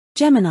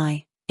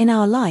Gemini, in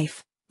our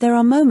life, there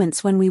are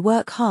moments when we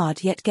work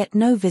hard yet get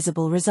no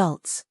visible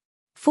results.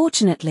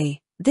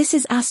 Fortunately, this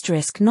is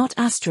not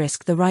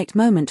the right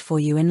moment for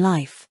you in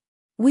life.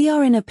 We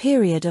are in a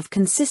period of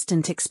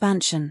consistent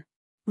expansion.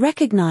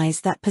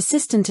 Recognize that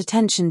persistent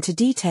attention to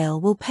detail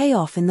will pay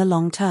off in the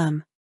long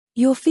term.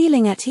 You're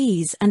feeling at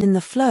ease and in the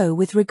flow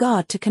with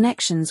regard to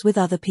connections with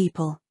other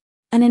people.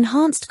 An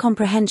enhanced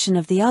comprehension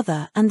of the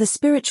other and the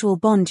spiritual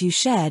bond you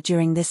share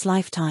during this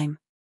lifetime.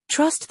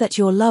 Trust that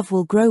your love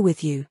will grow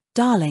with you,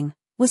 darling,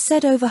 was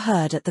said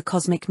overheard at the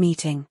cosmic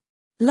meeting.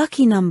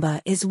 Lucky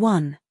number is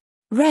 1.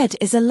 Red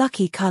is a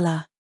lucky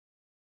color.